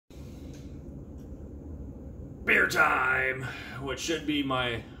Beer time! What should be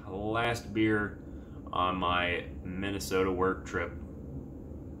my last beer on my Minnesota work trip.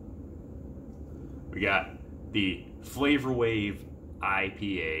 We got the Flavorwave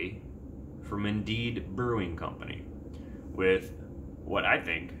IPA from Indeed Brewing Company with what I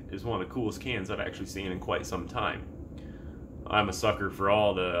think is one of the coolest cans I've actually seen in quite some time. I'm a sucker for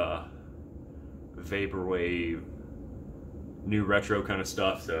all the vaporwave, new retro kind of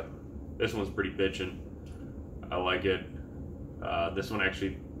stuff, so this one's pretty bitchin'. I like it. This one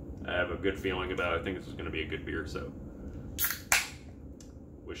actually, I have a good feeling about. I think this is going to be a good beer, so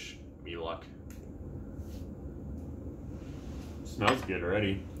wish me luck. Smells good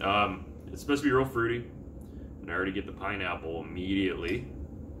already. It's supposed to be real fruity, and I already get the pineapple immediately.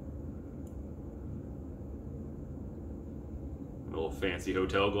 A little fancy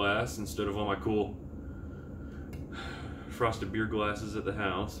hotel glass instead of all my cool frosted beer glasses at the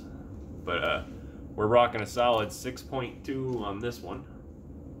house. But we're rocking a solid 6.2 on this one.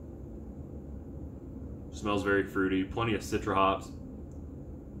 Smells very fruity, plenty of citra hops.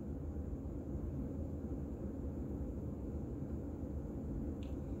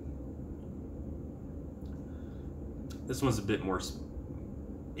 This one's a bit more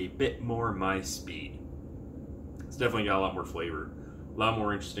my speed. It's definitely got a lot more flavor, a lot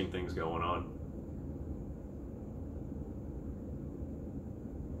more interesting things going on.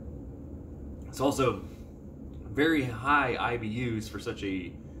 It's also very high IBUs for such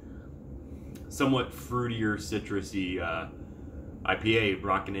a somewhat fruitier, citrusy IPA,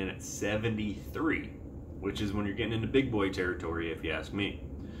 rocking in at 73, which is when you're getting into big boy territory, if you ask me.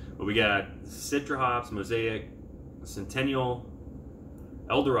 But we got citra hops, Mosaic, Centennial,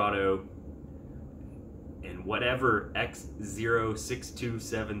 Eldorado, and whatever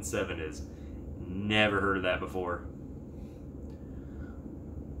X06277 is. Never heard of that before.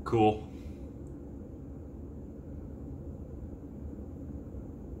 Cool.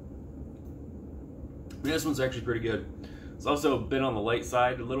 This one's actually pretty good. It's also a bit on the light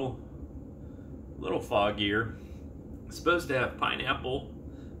side, a little foggier. It's supposed to have pineapple,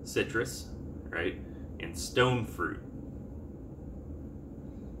 citrus, right, and stone fruit.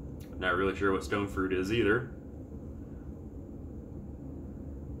 Not really sure what stone fruit is either,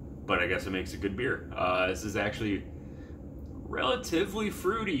 but I guess it makes a good beer. This is actually relatively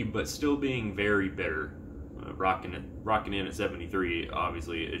fruity, but still being very bitter. Rocking in at 73.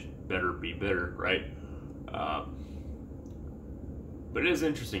 Obviously, it better be bitter, right? But it is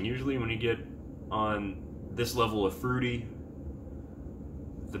interesting. Usually when you get on this level of fruity,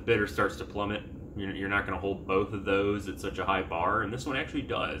 the bitter starts to plummet. You're not going to hold both of those at such a high bar, and this one actually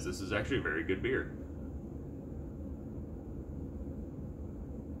does. This is actually a very good beer.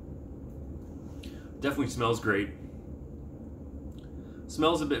 Definitely smells great.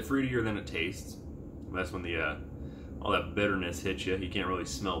 Smells a bit fruitier than it tastes. That's when the all that bitterness hits you. You can't really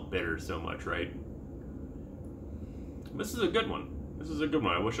smell bitter so much, right? This is a good one. This is a good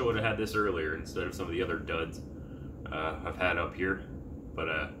one. I wish I would have had this earlier instead of some of the other duds I've had up here. But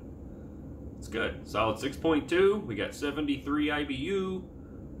it's good. Solid 6.2. We got 73 IBU.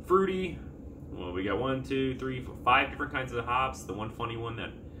 Fruity. Well, we got 1, 2, 3, 4, 5 different kinds of hops. The one funny one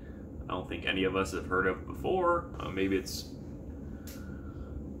that I don't think any of us have heard of before. Maybe it's...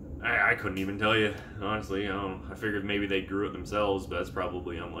 I couldn't even tell you, honestly. I figured maybe they grew it themselves, but that's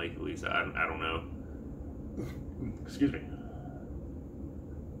probably unlikely. So I don't know. Excuse me.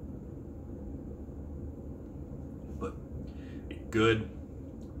 But good,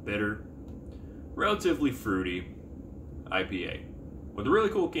 bitter, relatively fruity IPA with a really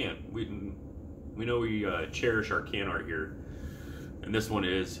cool can. We know we cherish our can art here, and this one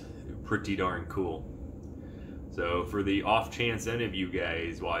is pretty darn cool. So for the off chance any of you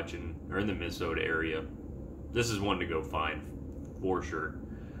guys watching are in the Minnesota area, this is one to go find for sure.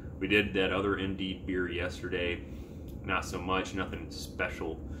 We did that other Indeed beer yesterday. Not so much, nothing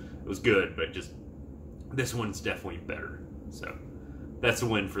special. It was good, but just this one's definitely better. So that's a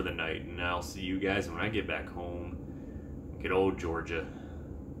win for the night, and I'll see you guys when I get back home. Good old Georgia.